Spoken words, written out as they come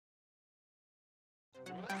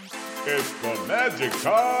It's the Magic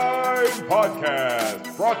Time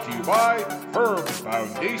Podcast, brought to you by Herb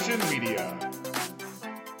Foundation Media.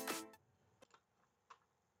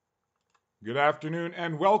 Good afternoon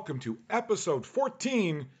and welcome to episode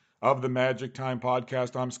 14 of the Magic Time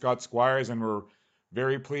Podcast. I'm Scott Squires and we're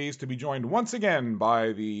very pleased to be joined once again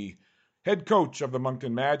by the head coach of the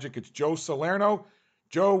Moncton Magic. It's Joe Salerno.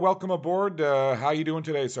 Joe, welcome aboard. How are you doing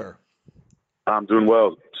today, sir? I'm doing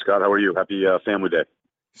well. Scott, how are you? Happy Family Day.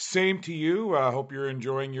 Same to you. I hope you're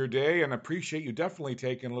enjoying your day and appreciate you definitely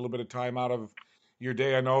taking a little bit of time out of your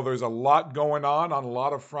day. I know there's a lot going on a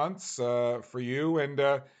lot of fronts for you. And,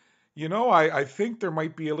 I think there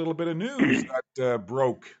might be a little bit of news that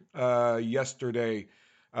broke yesterday.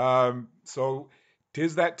 So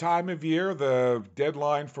 'tis that time of year. The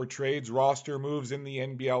deadline for trades, roster moves in the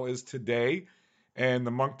NBL is today. And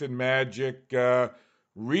the Moncton Magic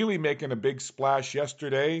really making a big splash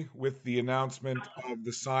yesterday with the announcement of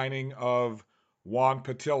the signing of Juan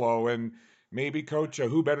Patillo. And maybe, Coach,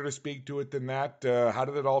 who better to speak to it than that? How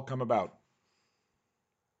did it all come about?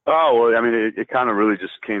 Oh, well, I mean, it kind of really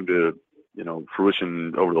just came to,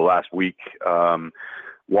 fruition over the last week. Juan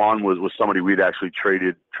was somebody we'd actually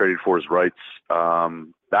traded for his rights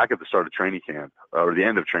back at the start of training camp, or the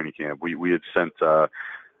end of training camp. We had sent a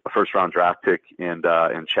first-round draft pick and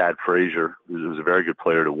Chad Frazier, who was a very good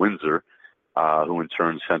player, to Windsor, who in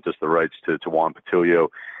turn sent us the rights to Juan Patillo.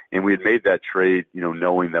 And we had made that trade,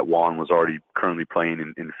 knowing that Juan was already currently playing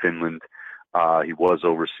in Finland. He was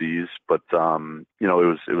overseas, but it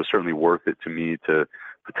was certainly worth it to me to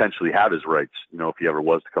potentially have his rights, if he ever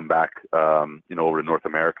was to come back, over to North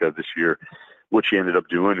America this year, which he ended up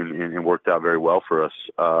doing and worked out very well for us.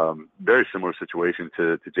 Very similar situation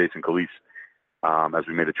to Jason Calise. As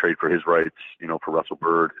we made a trade for his rights, for Russell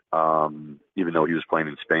Bird, even though he was playing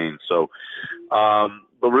in Spain. So,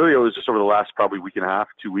 but really it was just over the last probably week and a half,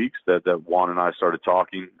 2 weeks that Juan and I started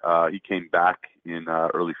talking. He came back in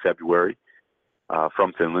early February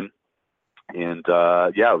from Finland. And,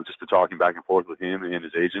 it was just talking back and forth with him and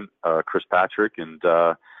his agent, Chris Patrick. And,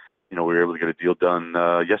 we were able to get a deal done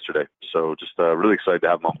yesterday. So just really excited to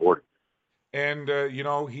have him on board. And,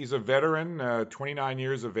 he's a veteran, 29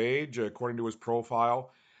 years of age, according to his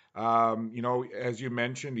profile. As you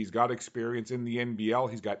mentioned, he's got experience in the NBL.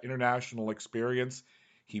 He's got international experience.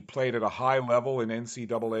 He played at a high level in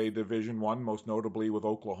NCAA Division I, most notably with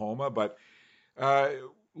Oklahoma. But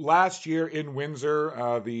last year in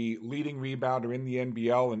Windsor, the leading rebounder in the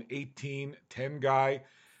NBL, an 18-10 guy.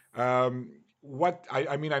 I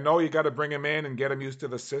know you got to bring him in and get him used to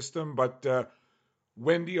the system, but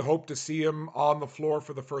when do you hope to see him on the floor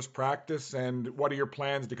for the first practice, and what are your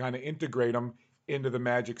plans to kind of integrate him into the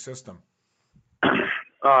Magic system? The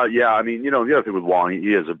other thing with Juan,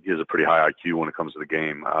 he has a pretty high IQ when it comes to the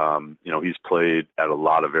game. He's played at a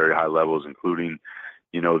lot of very high levels, including,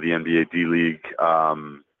 the NBA D-League.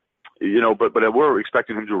 But we're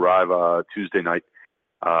expecting him to arrive Tuesday night.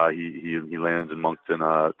 He lands in Moncton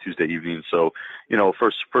Tuesday evening. So,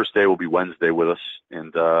 first day will be Wednesday with us.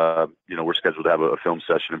 And, we're scheduled to have a film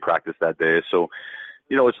session and practice that day. So,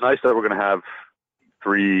 it's nice that we're going to have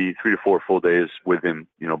three to four full days with him,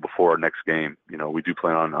 before our next game. We do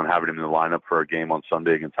plan on having him in the lineup for our game on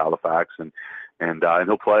Sunday against Halifax and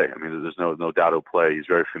he'll play. I mean, there's no doubt he'll play. He's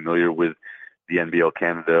very familiar with the NBL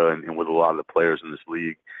Canada and with a lot of the players in this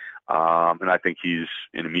league. And I think he's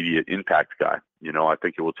an immediate impact guy. I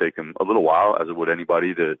think it will take him a little while, as it would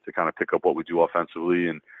anybody, to kind of pick up what we do offensively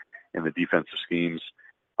and in the defensive schemes.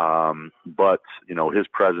 But his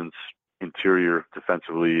presence interior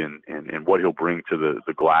defensively and what he'll bring to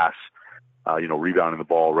the glass, rebounding the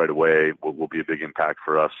ball right away will be a big impact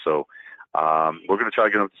for us. So we're going to try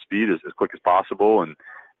to get him up to speed as quick as possible. And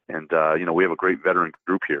we have a great veteran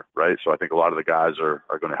group here, right? So I think a lot of the guys are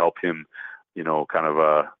going to help him,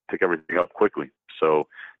 pick everything up quickly. So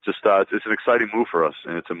just it's an exciting move for us,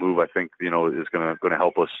 and it's a move I think is going to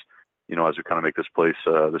help us, as we kind of make this push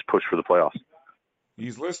for the playoffs.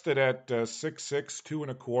 He's listed at 6'6", 2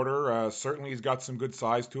 1/4. Certainly, he's got some good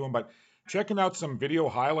size to him. But checking out some video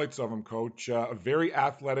highlights of him, Coach, a very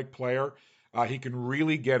athletic player. He can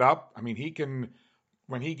really get up. I mean,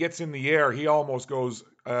 when he gets in the air, he almost goes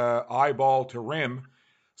eyeball to rim.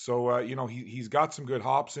 So he's got some good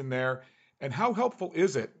hops in there. And how helpful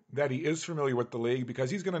is it that he is familiar with the league, because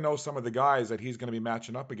he's going to know some of the guys that he's going to be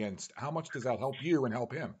matching up against? How much does that help you and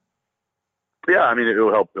help him? Yeah, I mean,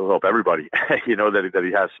 it'll help everybody, that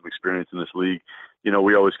he has some experience in this league.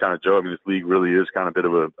 We always kind of joke, I mean, this league really is kind of a bit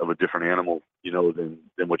of a different animal, than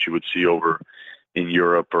what you would see over in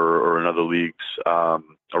Europe or in other leagues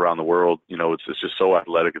around the world. It's just so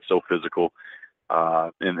athletic. It's so physical.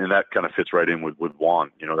 And that kind of fits right in with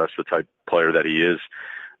Juan. That's the type of player that he is.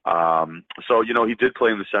 So, he did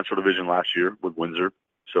play in the Central Division last year with Windsor,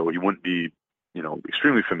 so he wouldn't be,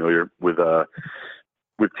 extremely familiar with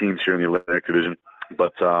teams here in the Atlantic Division.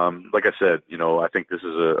 But like I said, I think this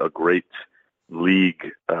is a great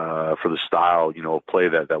league for the style, of play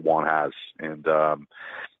that Juan has. And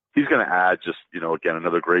he's going to add just, again,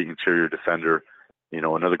 another great interior defender,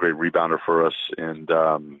 another great rebounder for us, and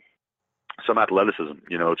some athleticism,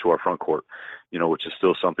 to our front court, which is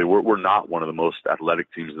still something. We're not one of the most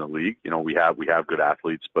athletic teams in the league. We have good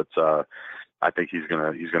athletes, but I think he's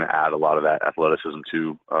gonna add a lot of that athleticism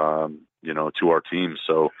to our team.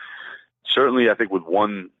 So certainly, I think with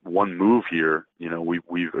one move here,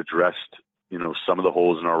 we've addressed some of the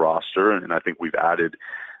holes in our roster, and I think we've added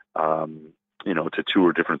to two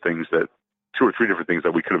or three different things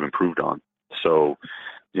that we could have improved on. So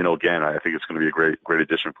again, I think it's going to be a great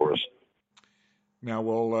addition for us. Now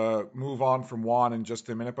we'll move on from Juan in just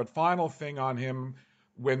a minute, but final thing on him.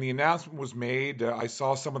 When the announcement was made, I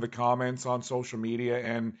saw some of the comments on social media,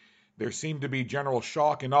 and there seemed to be general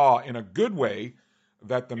shock and awe in a good way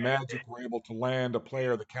that the Magic were able to land a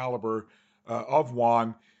player the caliber of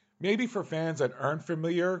Juan. Maybe for fans that aren't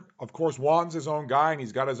familiar, of course, Juan's his own guy, and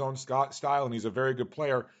he's got his own style, and he's a very good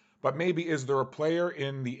player. But maybe is there a player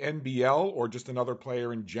in the NBL or just another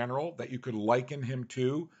player in general that you could liken him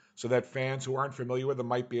to, so that fans who aren't familiar with him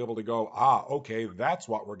might be able to go, okay, that's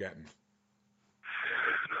what we're getting?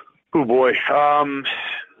 Oh boy. I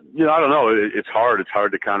don't know. It's hard. It's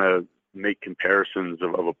hard to kind of make comparisons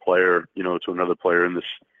of a player, to another player in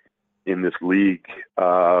this league.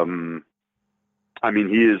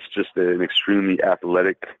 He is just an extremely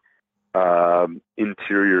athletic,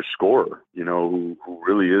 interior scorer, who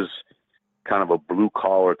really is kind of a blue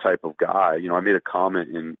collar type of guy. I made a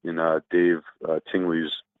comment in Dave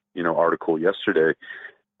Tingley's, article yesterday.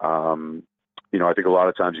 I think a lot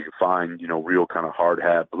of times you can find, real kind of hard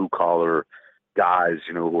hat, blue collar guys,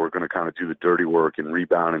 who are going to kind of do the dirty work and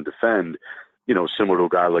rebound and defend, similar to a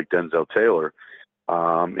guy like Denzel Taylor.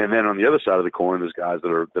 And then on the other side of the coin, there's guys that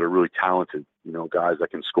are really talented, guys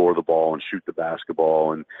that can score the ball and shoot the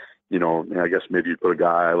basketball. And, I guess maybe you put a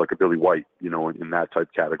guy like a Billy White, in that type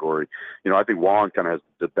category. I think Juan kind of has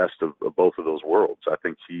the best of both of those worlds. I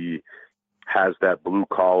think he has that blue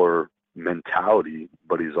collar mentality,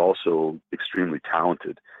 but he's also extremely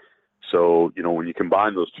talented. So, when you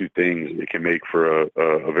combine those two things, it can make for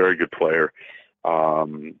a very good player.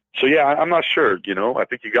 So yeah, I'm not sure, I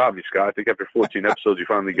think you got me, Scott. I think after 14 episodes, you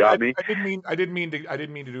finally got me. I didn't mean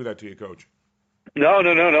to do that to you, Coach. No,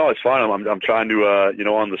 it's fine. I'm trying to,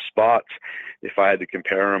 on the spot, if I had to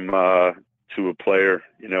compare him, to a player,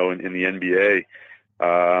 in the NBA,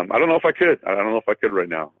 I don't know if I could. I don't know if I could right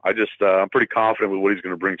now. I'm pretty confident with what he's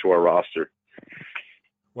going to bring to our roster.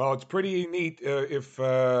 Well, it's pretty neat. If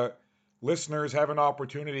listeners have an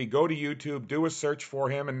opportunity, go to YouTube, do a search for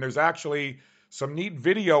him. And there's actually some neat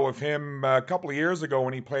video of him a couple of years ago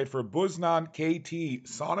when he played for Buznan KT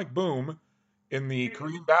Sonic Boom in the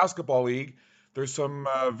Korean Basketball League. There's some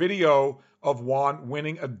video of Juan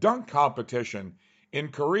winning a dunk competition in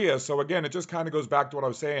Korea. So again, it just kind of goes back to what I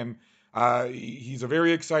was saying. He's a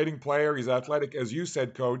very exciting player. He's athletic, as you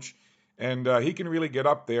said, Coach, and he can really get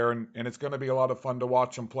up there, and it's going to be a lot of fun to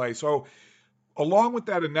watch him play. So along with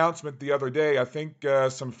that announcement the other day, I think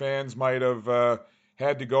some fans might have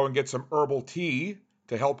had to go and get some herbal tea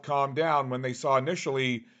to help calm down when they saw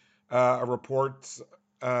initially a report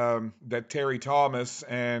that Terry Thomas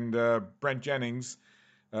and Brent Jennings,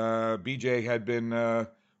 BJ, had been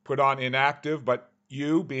put on inactive, but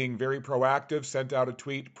you, being very proactive, sent out a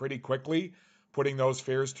tweet pretty quickly, putting those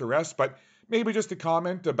fears to rest. But maybe just a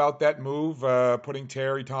comment about that move, putting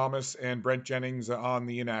Terry Thomas and Brent Jennings on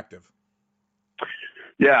the inactive.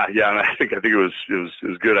 Yeah, and I think it was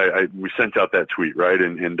good. We sent out that tweet, right,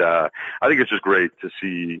 and I think it's just great to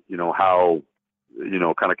see how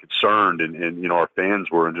kind of concerned and our fans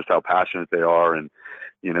were, and just how passionate they are, and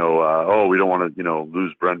we don't want to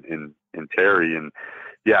lose Brent and Terry, and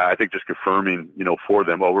yeah, I think just confirming for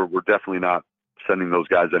them, we're definitely not sending those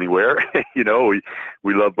guys anywhere.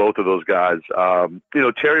 We love both of those guys.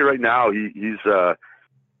 Terry right now, he's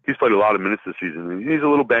played a lot of minutes this season, and he's a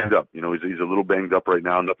little banged up. He's a little banged up right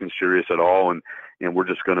now, nothing serious at all, and we're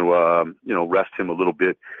just going to rest him a little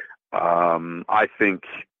bit. I think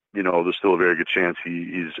there's still a very good chance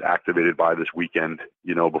he's activated by this weekend,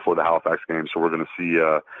 before the Halifax game. So we're going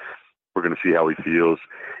to see how he feels.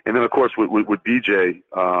 And then of course with BJ,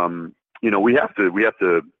 we have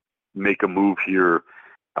to make a move here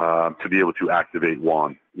to be able to activate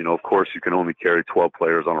Juan. Of course you can only carry 12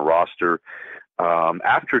 players on a roster.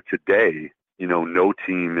 After today, no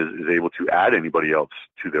team is able to add anybody else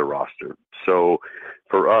to their roster. So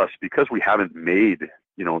for us, because we haven't made,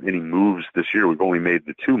 any moves this year, we've only made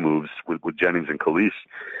the 2 moves with Jennings and Khalees,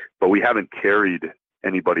 but we haven't carried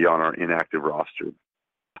anybody on our inactive roster.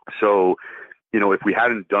 So, if we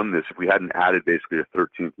hadn't done this, if we hadn't added basically a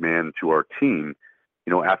 13th man to our team,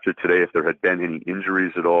 after today, if there had been any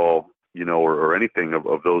injuries at all, or anything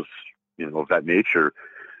of those, of that nature,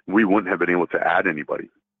 we wouldn't have been able to add anybody.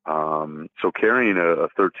 So carrying a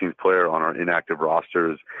 13th player on our inactive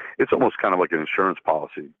roster it's almost kind of like an insurance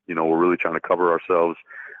policy. We're really trying to cover ourselves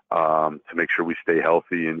to make sure we stay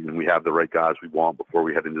healthy and we have the right guys we want before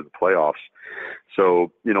we head into the playoffs.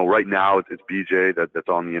 So, right now it's BJ that's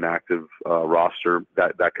on the inactive roster.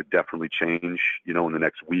 That could definitely change, in the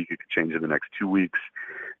next week. It could change in the next 2 weeks.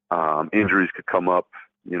 Injuries could come up.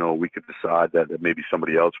 We could decide that maybe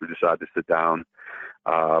somebody else we decide to sit down.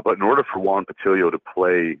 But in order for Juan Patillo to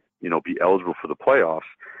play, be eligible for the playoffs,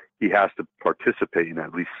 he has to participate in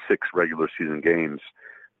at least 6 regular season games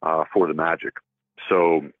for the Magic.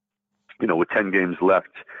 So, with 10 games left,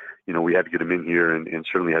 we had to get him in here and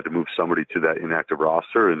certainly had to move somebody to that inactive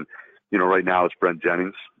roster. And, right now it's Brent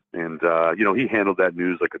Jennings. And, he handled that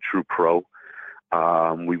news like a true pro.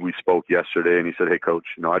 We spoke yesterday and he said, "Hey coach,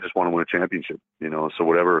 I just want to win a championship, so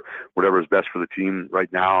whatever is best for the team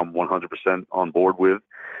right now, I'm 100% on board with."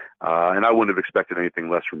 And I wouldn't have expected anything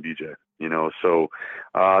less from BJ, so,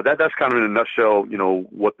 that's kind of in a nutshell,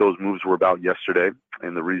 what those moves were about yesterday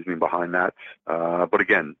and the reasoning behind that. But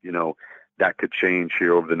again, that could change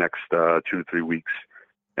here over the next 2 to 3 weeks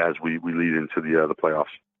as we lead into the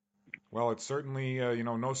playoffs. Well, it's certainly,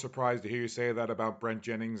 no surprise to hear you say that about Brent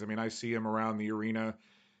Jennings. I mean, I see him around the arena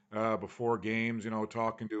before games,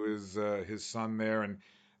 talking to his son there. And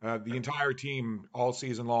the entire team all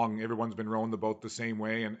season long, everyone's been rowing the boat the same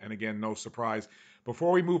way. And again, no surprise.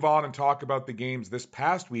 Before we move on and talk about the games this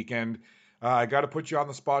past weekend, I got to put you on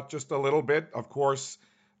the spot just a little bit. Of course,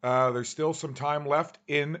 there's still some time left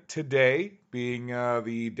in today, being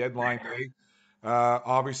the deadline day.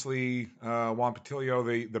 Obviously, Juan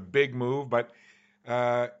Patillo, the big move, but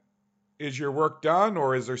is your work done,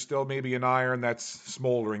 or is there still maybe an iron that's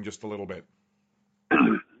smoldering just a little bit?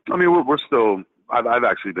 I mean, we're still. I've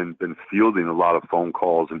actually been fielding a lot of phone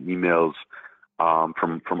calls and emails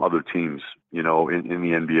from other teams. In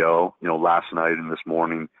the NBL. Last night and this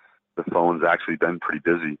morning, the phone's actually been pretty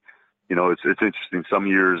busy. It's interesting. Some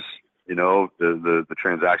years, the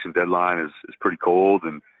transaction deadline is pretty cold,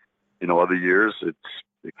 and other years it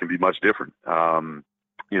can be much different. I'm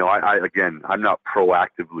not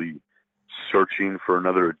proactively searching for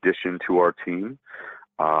another addition to our team.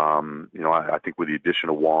 I think with the addition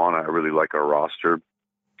of Juan, I really like our roster.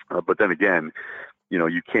 But then again,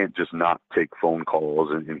 you can't just not take phone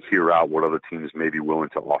calls and hear out what other teams may be willing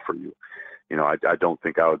to offer you. I don't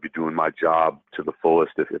think I would be doing my job to the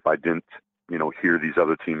fullest if I didn't, hear these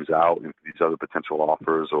other teams out and these other potential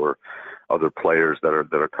offers or other players that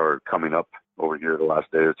are coming up over here the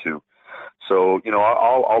last day or two. So,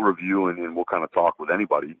 I'll review and we'll kind of talk with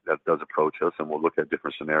anybody that does approach us, and we'll look at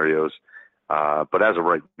different scenarios. But as of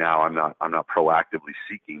right now, I'm not proactively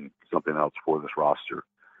seeking something else for this roster.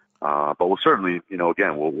 But we'll certainly,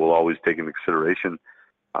 again, we'll always take into consideration,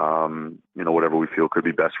 whatever we feel could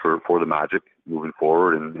be best for the Magic moving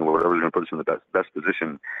forward, and whatever's going to put us in the best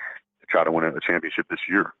position to try to win a championship this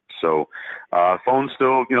year. So, phone's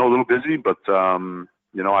still, a little busy, but,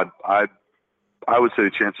 I would say the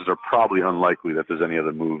chances are probably unlikely that there's any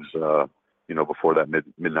other moves, before that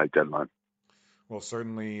midnight deadline. Well,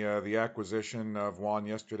 certainly the acquisition of Juan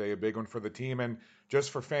yesterday, a big one for the team. And just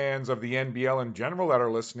for fans of the NBL in general that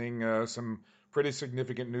are listening, some pretty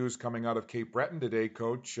significant news coming out of Cape Breton today,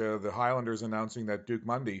 Coach. The Highlanders announcing that Duke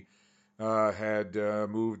Mundy had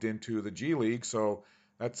moved into the G League. So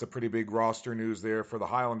that's a pretty big roster news there for the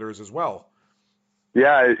Highlanders as well.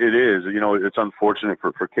 Yeah, it is. It's unfortunate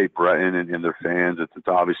for Cape Breton and their fans. It's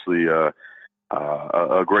obviously a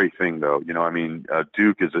great thing, though.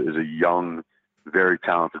 Duke is a young, very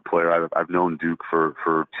talented player. I've known Duke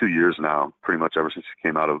for 2 years now, pretty much ever since he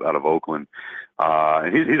came out of Oakland.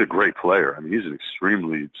 And he's a great player. He's an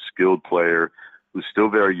extremely skilled player who's still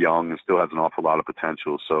very young and still has an awful lot of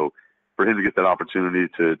potential. So for him to get that opportunity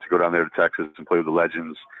to go down there to Texas and play with the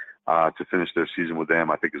Legends, to finish their season with them,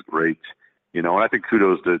 I think is great. And I think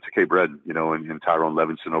kudos to Cape Breton, and Tyrone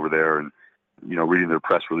Levinson over there, and reading their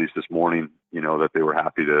press release this morning, that they were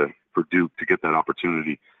happy for Duke to get that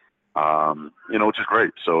opportunity, which is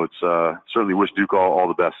great. So it's certainly wish Duke all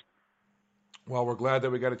the best. Well, we're glad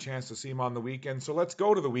that we got a chance to see him on the weekend. So let's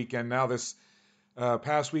go to the weekend now. This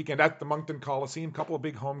past weekend at the Moncton Coliseum, couple of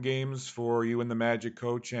big home games for you and the Magic,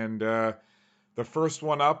 Coach. And The first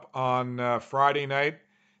one up on Friday night.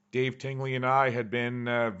 Dave Tingley and I had been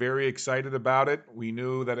very excited about it. We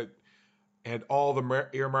knew that it had all the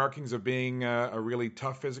earmarkings of being a really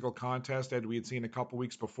tough physical contest as we had seen a couple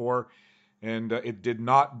weeks before, and it did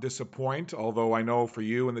not disappoint. Although I know for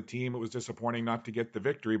you and the team it was disappointing not to get the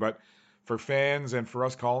victory, but for fans and for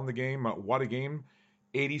us calling the game, what a game!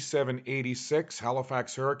 87-86,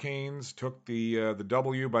 Halifax Hurricanes took the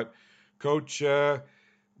W. But Coach,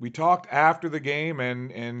 we talked after the game,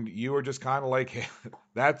 and you were just kind of like, hey,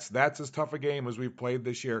 that's as tough a game as we've played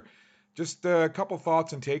this year. Just a couple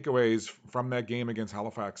thoughts and takeaways from that game against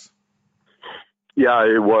Halifax. Yeah,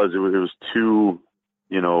 it was. It was two,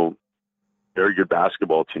 very good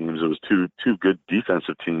basketball teams. It was two good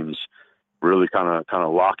defensive teams, really kind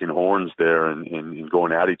of locking horns there and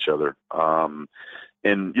going at each other.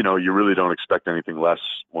 And you really don't expect anything less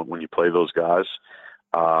when you play those guys.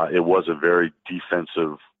 It was a very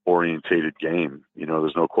defensive orientated game.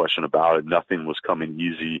 There's no question about it. Nothing was coming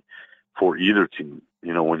easy for either team.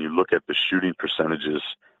 When you look at the shooting percentages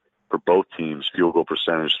for both teams, field goal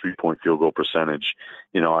percentage, 3-point field goal percentage,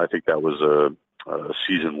 I think that was a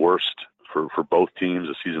season worst for both teams,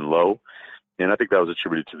 a season low. And I think that was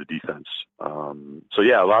attributed to the defense. So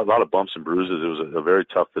yeah, a lot of bumps and bruises. It was a very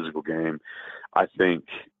tough physical game. I think,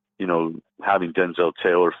 having Denzel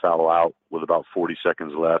Taylor foul out with about 40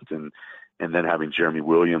 seconds left and then having Jeremy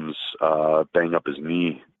Williams bang up his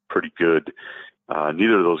knee pretty good.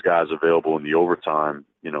 Neither of those guys available in the overtime,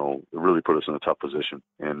 it really put us in a tough position.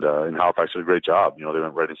 And Halifax did a great job. They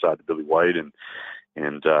went right inside to Billy White and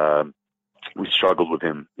we struggled with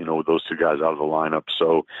him, with those two guys out of the lineup.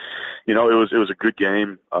 So, it was a good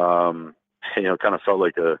game. Kind of felt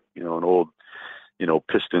like an old,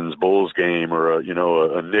 Pistons Bulls game or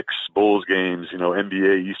a Knicks Bulls games,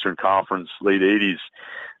 NBA Eastern Conference, late 80s.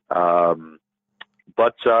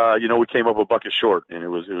 But we came up a bucket short, and it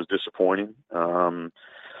was disappointing. But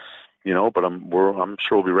I'm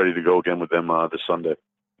sure we'll be ready to go again with them this Sunday.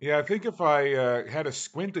 Yeah, I think if I had a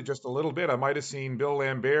squinted just a little bit, I might have seen Bill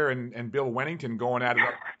Lambert and Bill Wennington going at it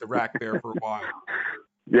up the rack there for a while.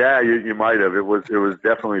 Yeah, you might have. It was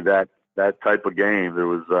definitely that type of game. There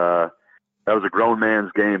was that was a grown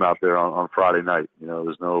man's game out there on Friday night.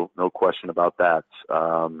 There's no question about that.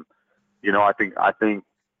 I think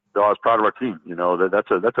though I was proud of our team.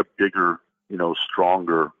 That's a bigger,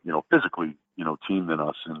 stronger, physically, team than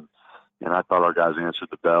us. And I thought our guys answered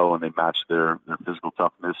the bell and they matched their physical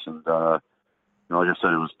toughness. And, like I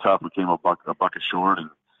said, it was tough. We came up a bucket short and,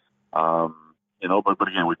 but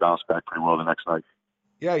again, we bounced back pretty well the next night.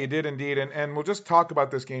 Yeah, you did indeed. And we'll just talk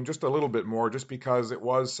about this game just a little bit more, just because it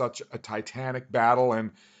was such a titanic battle.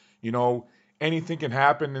 And, anything can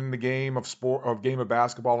happen in the game of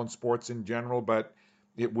basketball and sports in general, but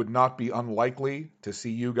it would not be unlikely to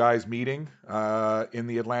see you guys meeting in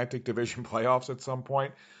the Atlantic Division playoffs at some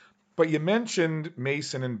point. But you mentioned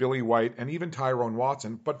Mason and Billy White and even Tyrone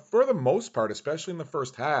Watson. But for the most part, especially in the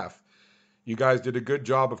first half, you guys did a good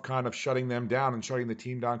job of kind of shutting them down and shutting the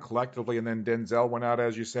team down collectively. And then Denzel went out,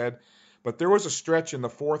 as you said. But there was a stretch in the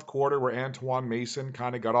fourth quarter where Antoine Mason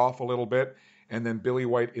kind of got off a little bit, and then Billy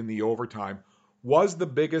White in the overtime. Was the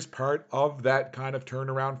biggest part of that kind of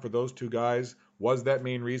turnaround for those two guys? Was that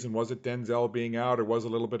main reason? Was it Denzel being out, or was it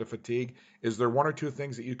a little bit of fatigue? Is there one or two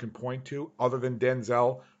things that you can point to other than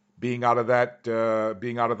Denzel being out of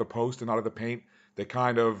the post and out of the paint that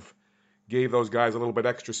kind of gave those guys a little bit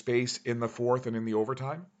extra space in the fourth and in the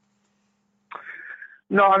overtime?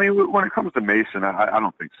 No, I mean, when it comes to Mason, I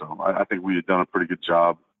don't think so. I think we had done a pretty good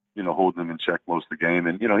job, holding him in check most of the game.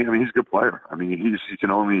 And, he's a good player. I mean, he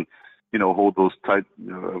can only, hold those type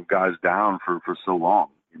of guys down for so long.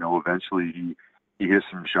 Eventually he hit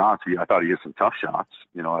some shots. I thought he hit some tough shots.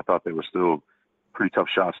 I thought they were still pretty tough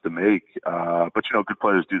shots to make. But good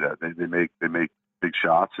players do that. They make big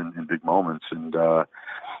shots in big moments. And,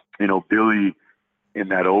 Billy in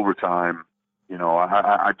that overtime,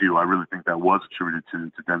 I do. I really think that was attributed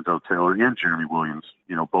to Denzel Taylor and Jeremy Williams,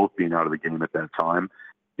 both being out of the game at that time.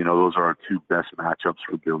 Those are our two best matchups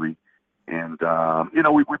for Billy. And,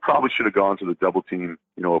 we probably should have gone to the double team,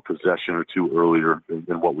 a possession or two earlier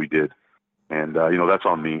than what we did. And, that's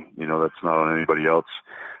on me. That's not on anybody else.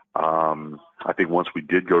 I think once we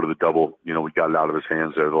did go to the double, we got it out of his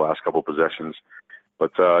hands there the last couple of possessions.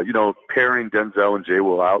 But, pairing Denzel and Jay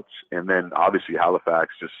Will out, and then obviously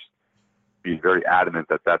Halifax just being very adamant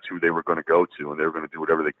that that's who they were going to go to, and they were going to do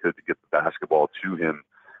whatever they could to get the basketball to him.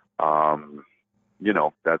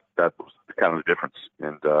 That was kind of the difference.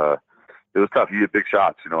 And it was tough. He had big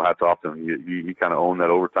shots. Hats off to him. He kind of owned that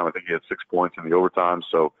overtime. I think he had 6 points in the overtime.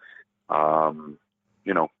 So, they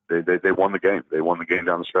won the game. They won the game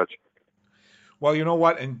down the stretch. Well, you know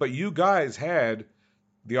what? But you guys had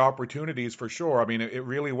the opportunities for sure. I mean, it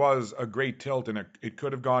really was a great tilt, and it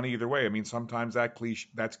could have gone either way. I mean, sometimes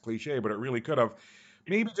that's cliche, but it really could have.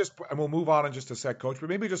 Maybe just, and we'll move on in just a sec, Coach. But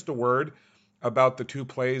maybe just a word about the two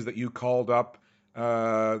plays that you called up.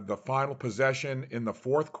 The final possession in the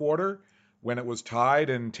fourth quarter when it was tied,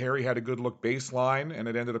 and Terry had a good look baseline, and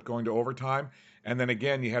it ended up going to overtime. And then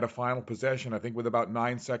again, you had a final possession, I think, with about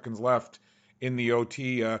 9 seconds left in the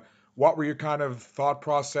OT. What were your kind of thought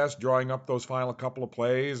process drawing up those final couple of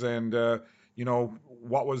plays, and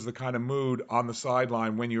what was the kind of mood on the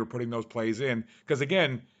sideline when you were putting those plays in? Because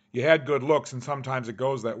again, you had good looks, and sometimes it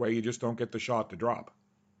goes that way. You just don't get the shot to drop.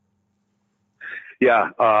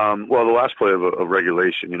 Yeah. Well, the last play of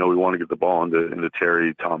regulation, we want to get the ball into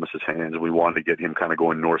Terry Thomas's hands, and we wanted to get him kind of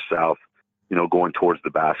going north-south, going towards the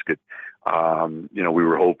basket. We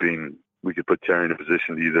were hoping we could put Terry in a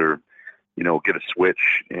position to either, get a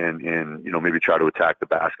switch and maybe try to attack the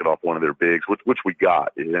basket off one of their bigs, which we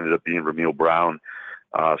got. It ended up being Ramil Brown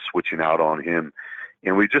switching out on him.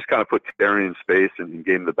 And we just kind of put Terry in space and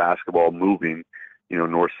gave him the basketball moving,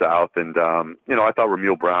 north-south. And, I thought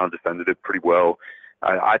Ramil Brown defended it pretty well.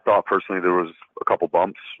 I thought personally there was a couple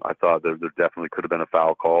bumps. I thought there definitely could have been a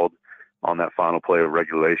foul called on that final play of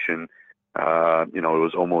regulation. It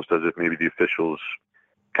was almost as if maybe the officials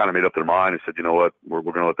kind of made up their mind and said, you know what, we're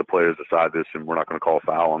going to let the players decide this, and we're not going to call a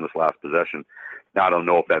foul on this last possession. Now, I don't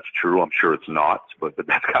know if that's true. I'm sure it's not, but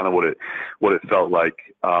that's kind of what it felt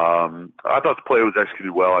like. I thought the play was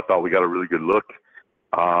executed well. I thought we got a really good look.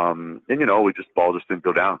 And ball just didn't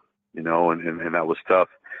go down, and that was tough.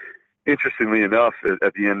 Interestingly enough,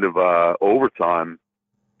 at the end of overtime,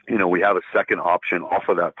 we have a second option off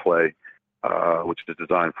of that play, which is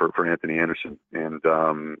designed for Anthony Anderson.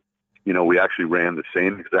 And, we actually ran the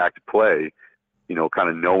same exact play, kind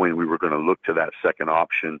of knowing we were going to look to that second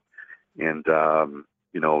option. And,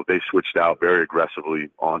 they switched out very aggressively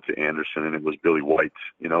onto Anderson, and it was Billy White,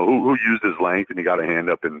 who used his length, and he got a hand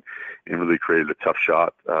up and really created a tough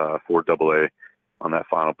shot for AA on that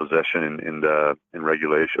final possession in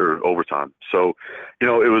regulation or overtime. So, it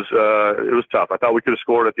was tough. I thought we could have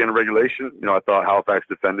scored at the end of regulation. I thought Halifax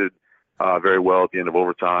defended very well at the end of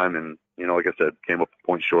overtime, and like I said, came up a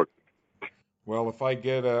point short. Well, if I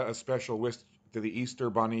get a special wish to the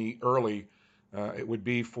Easter Bunny early, it would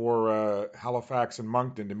be for Halifax and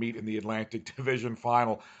Moncton to meet in the Atlantic Division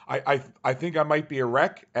Final. I think I might be a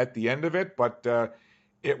wreck at the end of it, but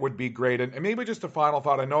it would be great. And maybe just a final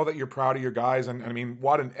thought. I know that you're proud of your guys, and I mean,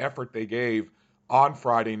 what an effort they gave on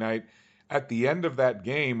Friday night. At the end of that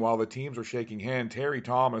game, while the teams were shaking hands, Terry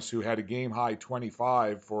Thomas, who had a game-high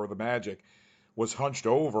 25 for the Magic, was hunched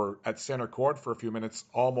over at center court for a few minutes.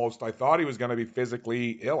 Almost, I thought he was going to be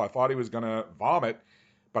physically ill. I thought he was going to vomit,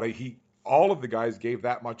 but all of the guys gave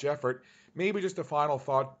that much effort. Maybe just a final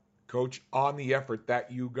thought, Coach, on the effort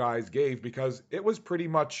that you guys gave, because it was pretty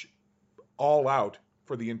much all out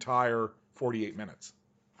for the entire 48 minutes.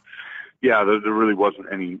 Yeah, there really wasn't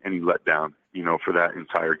any letdown, for that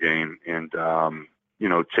entire game. And,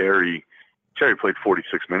 Terry played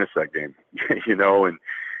 46 minutes that game, and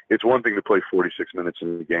it's one thing to play 46 minutes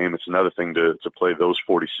in the game. It's another thing to play those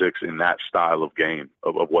 46 in that style of game,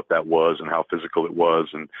 of what that was and how physical it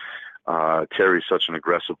was. And Terry's such an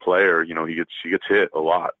aggressive player. He gets hit a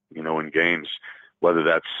lot, in games, whether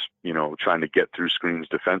that's, trying to get through screens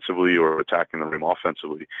defensively or attacking the rim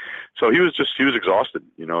offensively. So he was exhausted.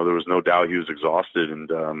 There was no doubt he was exhausted.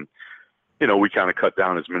 And, we kind of cut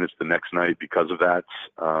down his minutes the next night because of that.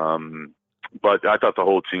 But I thought the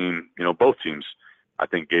whole team, both teams, I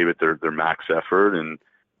think gave it their max effort. And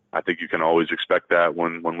I think you can always expect that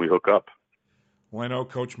when we hook up. Well, I know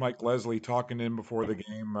Coach Mike Leslie, talking to him before the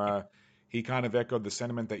game, he kind of echoed the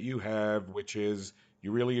sentiment that you have, which is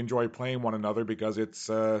you really enjoy playing one another because it's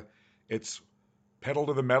pedal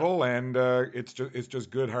to the metal, and it's just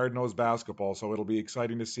good hard-nosed basketball. So it'll be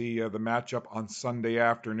exciting to see the matchup on Sunday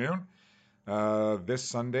afternoon, this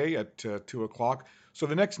Sunday at 2:00. So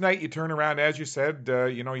the next night you turn around, as you said,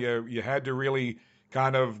 you had to really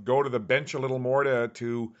kind of go to the bench a little more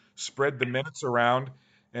to spread the minutes around.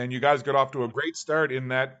 And you guys got off to a great start in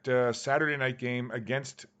that Saturday night game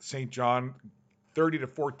against Saint John,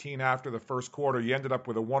 30-14 after the first quarter. You ended up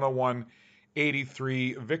with a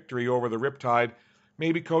 101-83 victory over the Riptide.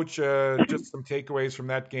 Maybe, Coach, just some takeaways from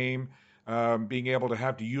that game, being able to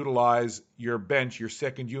have to utilize your bench, your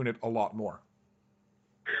second unit, a lot more.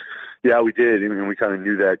 Yeah, we did. I mean, we kind of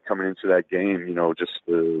knew that coming into that game. Just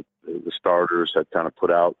the starters had kind of put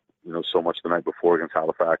out, so much the night before against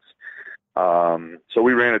Halifax. So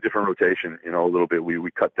we ran a different rotation, a little bit.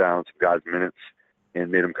 We cut down some guys' minutes and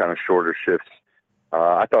made them kind of shorter shifts.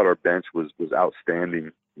 I thought our bench was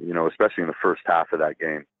outstanding, especially in the first half of that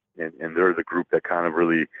game. And they're the group that kind of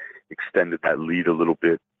really extended that lead a little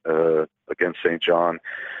bit against Saint John.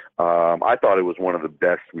 I thought it was one of the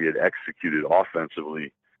best we had executed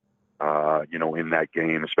offensively, in that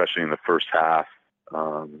game, especially in the first half.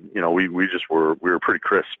 We were pretty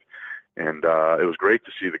crisp, and it was great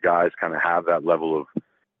to see the guys kind of have that level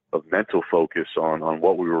of mental focus on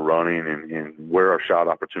what we were running and where our shot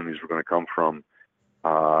opportunities were going to come from,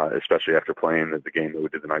 especially after playing the game that we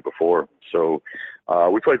did the night before. So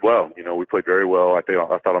we played well. We played very well. I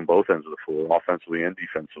thought on both ends of the floor, offensively and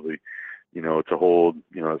defensively. To hold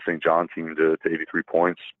the St. John team to 83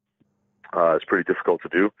 points is pretty difficult to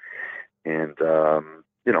do. And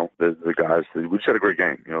the guys, we just had a great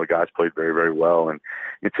game. The guys played very, very well. And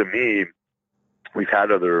to me, we've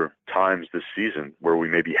had other times this season where we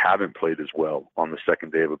maybe haven't played as well on the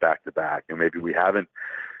second day of a back-to-back, and maybe we haven't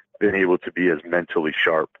been able to be as mentally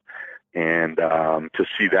sharp. And to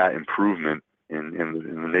see that improvement in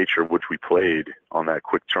the nature of which we played on that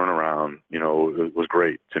quick turnaround, it was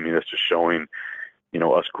great. To me, that's just showing,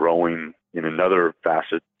 us growing in another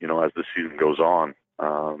facet, as the season goes on.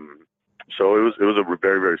 So it was a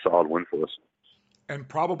very, very solid win for us. And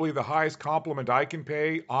probably the highest compliment I can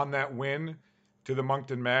pay on that win to the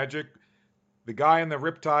Moncton Magic, the guy in the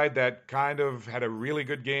Riptide that kind of had a really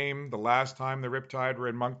good game the last time the Riptide were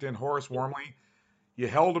in Moncton, Horace Wormley, you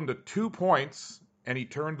held him to 2 points and he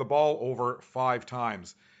turned the ball over 5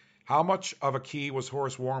 times. How much of a key was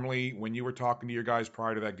Horace Wormley when you were talking to your guys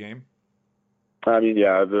prior to that game? I mean,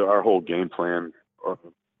 yeah, our whole game plan,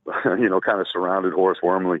 kind of surrounded Horace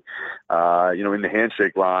Wormley. In the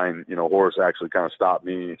handshake line, Horace actually kind of stopped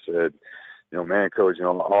me and said, man, coach,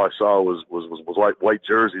 all I saw was white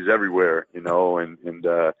jerseys everywhere, and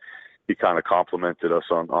he kind of complimented us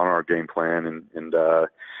on our game plan. And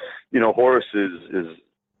Horace is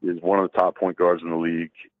one of the top point guards in the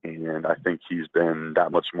league. And I think he's been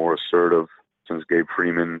that much more assertive since Gabe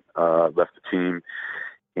Freeman left the team.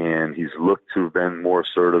 And he's looked to have been more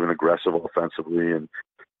assertive and aggressive offensively. And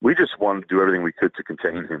we just wanted to do everything we could to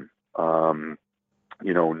contain him.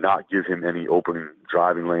 Not give him any open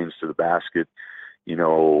driving lanes to the basket. There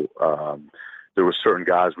were certain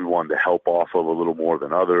guys we wanted to help off of a little more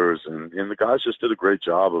than others. And the guys just did a great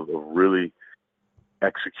job of really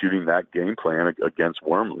executing that game plan against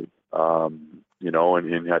Wormley. And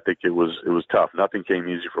I think it was tough. Nothing came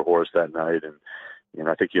easy for Horace that night. And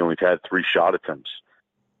I think he only had 3 shot attempts.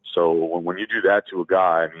 So when you do that to a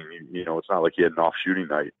guy, I mean, it's not like he had an off shooting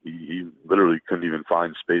night. He literally couldn't even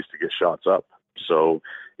find space to get shots up. So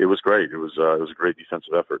it was great. It was a great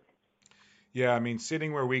defensive effort. Yeah, I mean,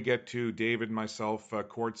 sitting where we get to, David and myself,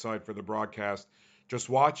 courtside for the broadcast, just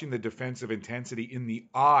watching the defensive intensity in the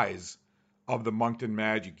eyes of the Moncton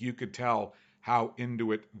Magic, you could tell how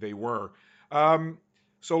into it they were.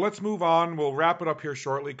 So let's move on. We'll wrap it up here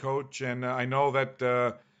shortly, Coach. And I know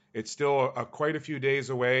that it's still quite a few days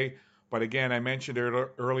away. But again, I mentioned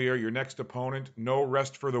earlier, your next opponent, no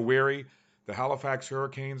rest for the weary. The Halifax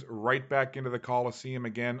Hurricanes right back into the Coliseum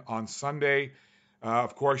again on Sunday.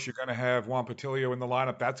 Of course, you're going to have Juan Patilio in the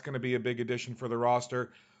lineup. That's going to be a big addition for the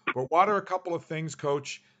roster. But what are a couple of things,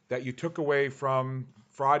 Coach, that you took away from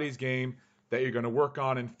Friday's game that you're going to work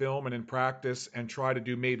on in film and in practice and try to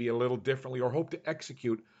do maybe a little differently or hope to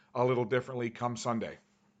execute a little differently come Sunday?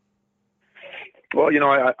 Well,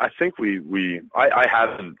 I think I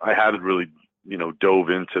haven't really, dove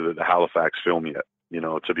into the Halifax film yet.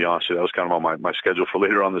 To be honest, that was kind of on my schedule for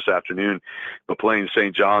later on this afternoon. But playing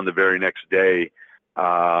Saint John the very next day,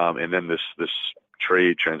 and then this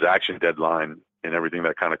trade transaction deadline and everything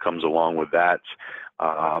that kind of comes along with that,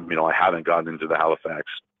 I haven't gotten into the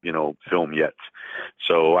Halifax, film yet.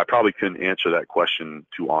 So I probably couldn't answer that question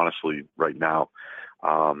too honestly right now.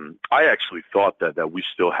 I actually thought that we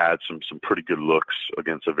still had some pretty good looks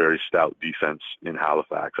against a very stout defense in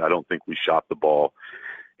Halifax. I don't think we shot the ball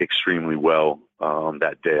extremely well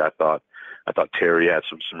that day. I thought Terry had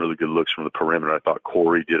some really good looks from the perimeter. I thought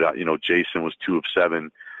Corey did. Jason was 2 of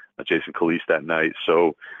 7, Jason Calise that night.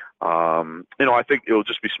 So I think it'll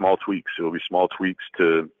just be small tweaks. It'll be small tweaks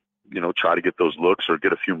to try to get those looks or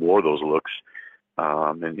get a few more of those looks.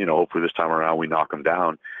 And hopefully this time around we knock them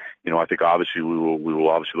down. I think obviously we will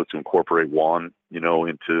obviously look to incorporate Juan,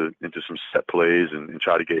 into some set plays and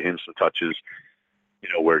try to get him some touches,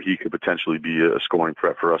 where he could potentially be a scoring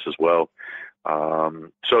threat for us as well.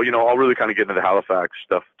 So I'll really kind of get into the Halifax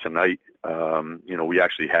stuff tonight. We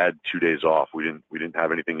actually had 2 days off. We didn't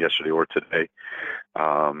have anything yesterday or today.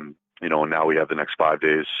 And now we have the next 5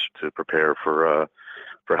 days to prepare for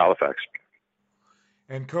Halifax.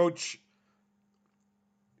 And Coach,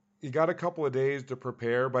 You got a couple of days to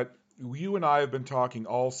prepare, but you and I have been talking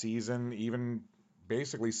all season, even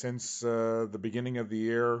basically since the beginning of the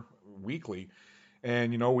year, weekly.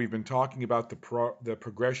 And we've been talking about the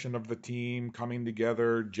progression of the team coming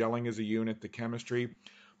together, gelling as a unit, the chemistry.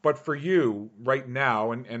 But for you right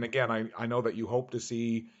now, and again, I know that you hope to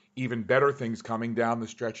see even better things coming down the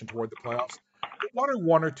stretch and toward the playoffs. What are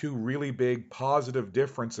one or two really big positive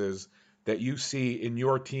differences that you see in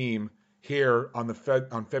your team here on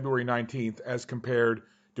on February 19th as compared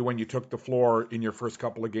to when you took the floor in your first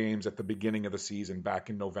couple of games at the beginning of the season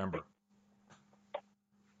back in November?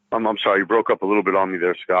 I'm sorry, you broke up a little bit on me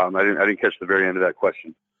there, Scott. And I didn't catch the very end of that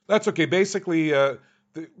question. That's okay. Basically,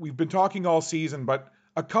 we've been talking all season, but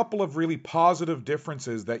a couple of really positive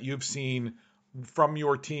differences that you've seen from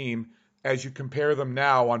your team as you compare them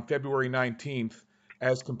now on February 19th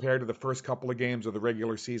as compared to the first couple of games of the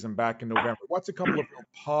regular season back in November. What's a couple of real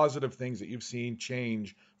positive things that you've seen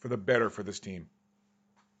change for the better for this team?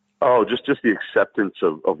 Oh, just the acceptance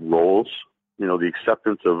of roles. The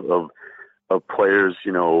acceptance of players.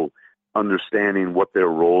 Understanding what their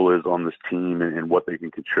role is on this team and what they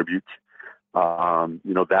can contribute.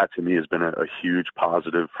 That to me has been a huge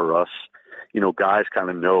positive for us. Guys kind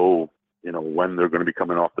of know, when they're going to be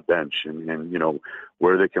coming off the bench and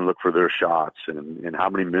where they can look for their shots and how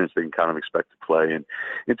many minutes they can kind of expect to play.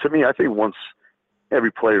 And to me, I think once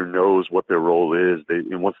every player knows what their role is,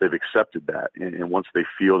 and once they've accepted that and once they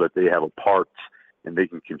feel that they have a part and they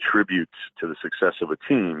can contribute to the success of a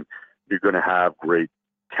team, you're going to have great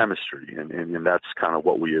chemistry. And that's kind of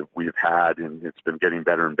what we have had, and it's been getting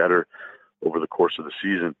better and better over the course of the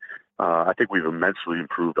season. I think we've immensely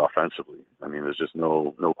improved offensively. I mean, there's just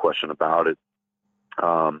no question about it.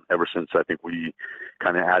 Ever since I think we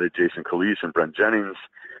kind of added Jason Calise and Brent Jennings,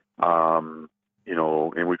 and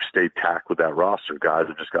we've stayed tacked with that roster. Guys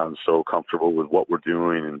have just gotten so comfortable with what we're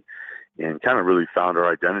doing and kind of really found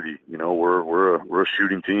our identity. We're a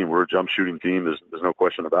shooting team. We're a jump shooting team. There's no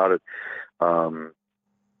question about it.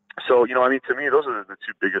 So, to me, those are the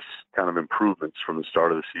two biggest kind of improvements from the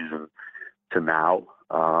start of the season to now.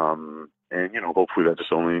 And hopefully that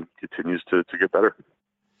just only continues to get better.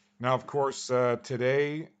 Now, of course,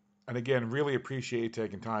 today, and again, really appreciate you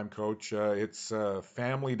taking time, Coach. It's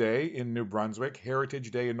Family Day in New Brunswick,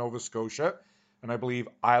 Heritage Day in Nova Scotia, and I believe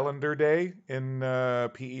Islander Day in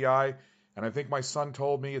PEI. And I think my son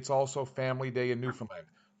told me it's also Family Day in Newfoundland,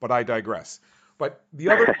 but I digress. But the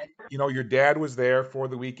other, your dad was there for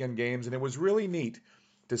the weekend games, and it was really neat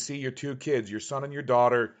to see your two kids, your son and your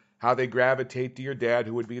daughter, how they gravitate to your dad,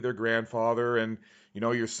 who would be their grandfather. And,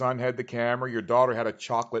 your son had the camera, your daughter had a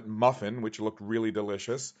chocolate muffin, which looked really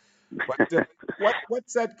delicious. But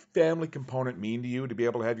what's that family component mean to you, to be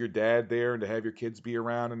able to have your dad there and to have your kids be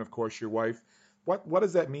around, and of course your wife? What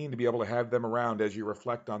does that mean to be able to have them around as you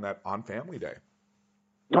reflect on that on Family Day?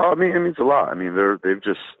 Oh, it means a lot. I mean, they've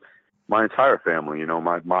just my entire family,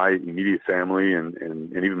 my immediate family and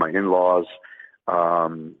even my in-laws.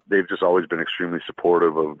 They've just always been extremely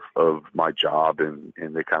supportive of my job, and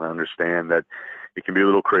they kind of understand that it can be a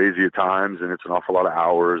little crazy at times, and it's an awful lot of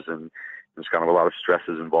hours, and there's kind of a lot of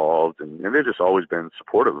stresses involved, and they've just always been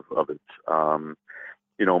supportive of it. My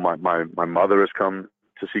mother has come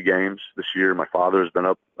to see games this year. My father has been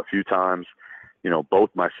up a few times. Both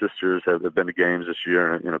my sisters have been to games this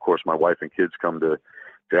year, and of course my wife and kids come to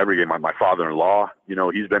every game. My father-in-law,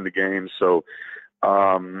 he's been to games, so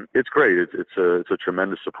it's great. It's a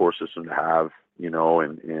tremendous support system to have,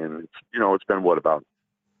 and it's been about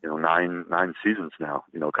 9 seasons now,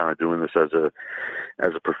 kind of doing this as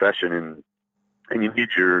a profession, and you need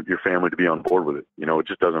your family to be on board with it. It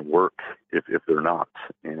just doesn't work if they're not.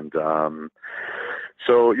 And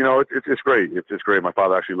so it's great. It's great. My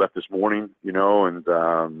father actually left this morning, and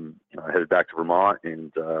I headed back to Vermont,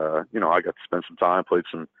 and I got to spend some time, played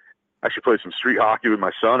some street hockey with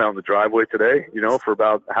my son out in the driveway today, for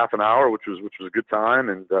about half an hour, which was a good time.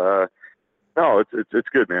 And no, it's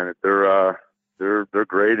good, man. They're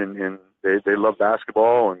great, and they love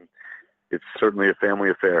basketball, and it's certainly a family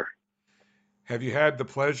affair. Have you had the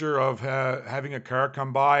pleasure of having a car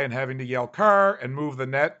come by and having to yell "car" and move the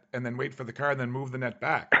net, and then wait for the car and then move the net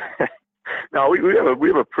back? No, we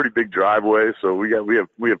have a pretty big driveway, so we have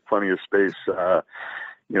plenty of space.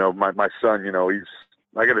 My son,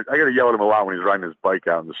 I gotta yell at him a lot when he's riding his bike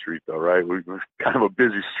out in the street, though, right? We're kind of a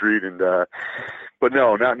busy street, and but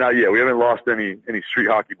no, not yet. We haven't lost any street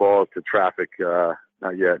hockey balls to traffic,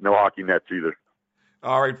 not yet. No hockey nets either.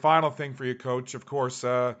 All right, final thing for you, Coach. Of course,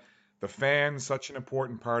 the fans, such an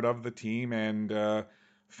important part of the team, and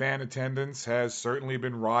fan attendance has certainly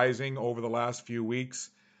been rising over the last few weeks.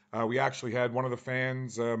 We actually had one of the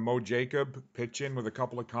fans, Mo Jacob, pitch in with a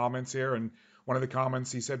couple of comments here. And one of the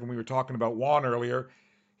comments he said when we were talking about Juan earlier,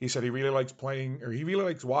 he said he really likes he really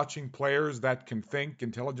likes watching players that can think.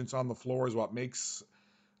 Intelligence on the floor is what makes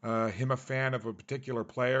him a fan of a particular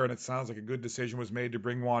player. And it sounds like a good decision was made to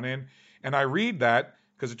bring Juan in. And I read that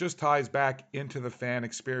because it just ties back into the fan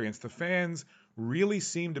experience. The fans really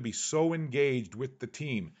seem to be so engaged with the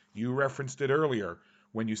team. You referenced it earlier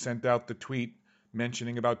when you sent out the tweet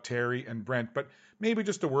mentioning about Terry and Brent, but maybe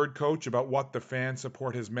just a word, Coach, about what the fan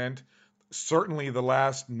support has meant. Certainly the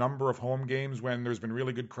last number of home games when there's been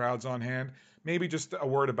really good crowds on hand. Maybe just a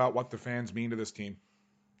word about what the fans mean to this team.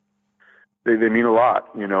 They mean a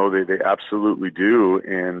lot, they absolutely do.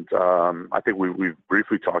 And I think we've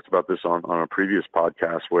briefly talked about this on a previous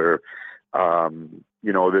podcast where,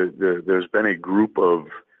 there's been a group of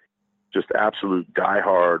just absolute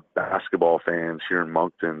diehard basketball fans here in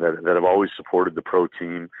Moncton that have always supported the pro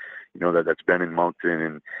team, that's been in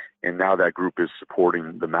Moncton, and now that group is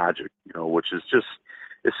supporting the Magic, which is just,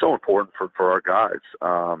 it's so important for our guys.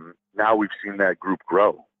 Now we've seen that group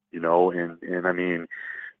grow, and I mean,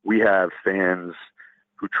 we have fans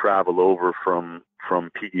who travel over from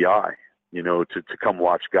PEI, to come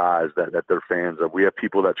watch guys that they're fans of. We have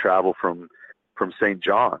people that travel from Saint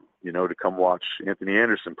John, to come watch Anthony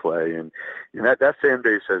Anderson play. And that fan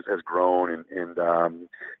base has grown. And I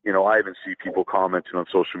even see people commenting on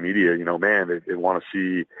social media, man, they want to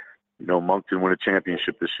see, Moncton win a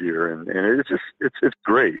championship this year. And it's just, it's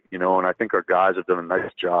great, and I think our guys have done a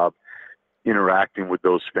nice job interacting with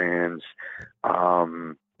those fans.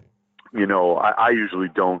 I usually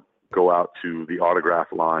don't go out to the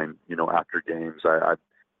autograph line, after games.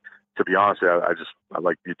 To be honest, I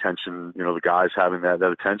like the attention, the guys having that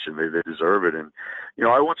attention. They deserve it. And,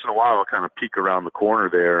 I once in a while I'll kind of peek around the corner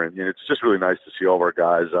there, and it's just really nice to see all of our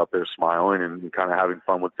guys out there smiling and kind of having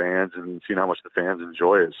fun with fans and seeing how much the fans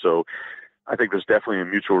enjoy it. So I think there's definitely a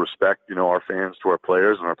mutual respect, our fans to our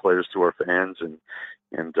players and our players to our fans. And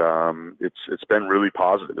it's been really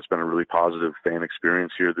positive. It's been a really positive fan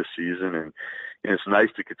experience here this season. And it's nice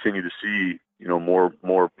to continue to see,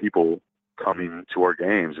 more people coming to our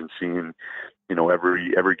games and seeing,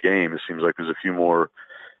 every game. It seems like there's a few more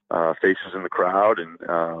faces in the crowd, and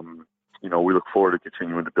we look forward to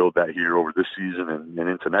continuing to build that here over this season and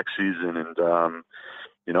into next season. And so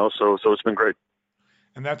it's been great.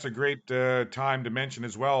 And that's a great time to mention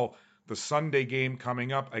as well the Sunday game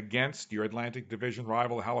coming up against your Atlantic Division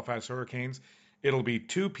rival, the Halifax Hurricanes. It'll be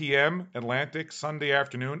 2 p.m. Atlantic, Sunday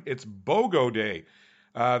afternoon. It's BOGO Day.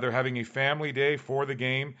 They're having a family day for the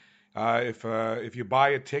game. If you buy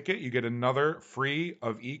a ticket, you get another free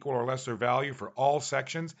of equal or lesser value for all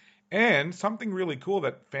sections. And something really cool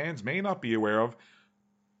that fans may not be aware of,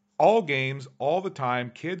 all games, all the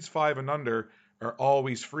time, kids 5 and under are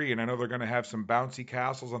always free. And I know they're going to have some bouncy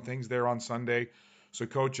castles and things there on Sunday. So,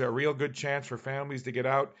 Coach, a real good chance for families to get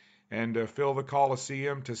out and fill the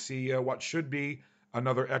Coliseum to see what should be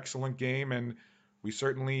another excellent game. And we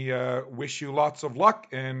certainly wish you lots of luck,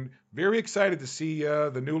 and very excited to see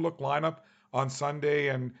the new look lineup on Sunday.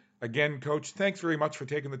 And again, Coach, thanks very much for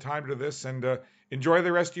taking the time to do this, and enjoy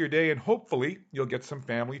the rest of your day, and hopefully you'll get some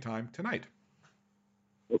family time tonight.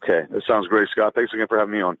 Okay, that sounds great, Scott. Thanks again for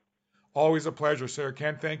having me on. Always a pleasure, sir.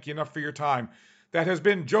 Can't thank you enough for your time. That has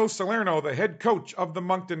been Joe Salerno, the head coach of the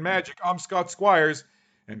Moncton Magic. I'm Scott Squires,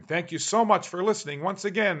 and thank you so much for listening. Once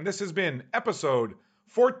again, this has been episode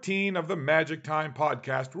 14 of the Magic Time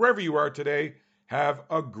podcast. Wherever you are today, have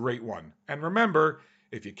a great one. And remember,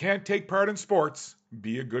 if you can't take part in sports,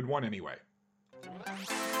 be a good one anyway.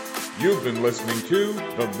 You've been listening to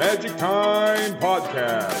the Magic Time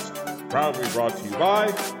podcast, proudly brought to you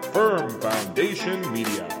by Firm Foundation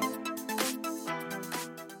Media.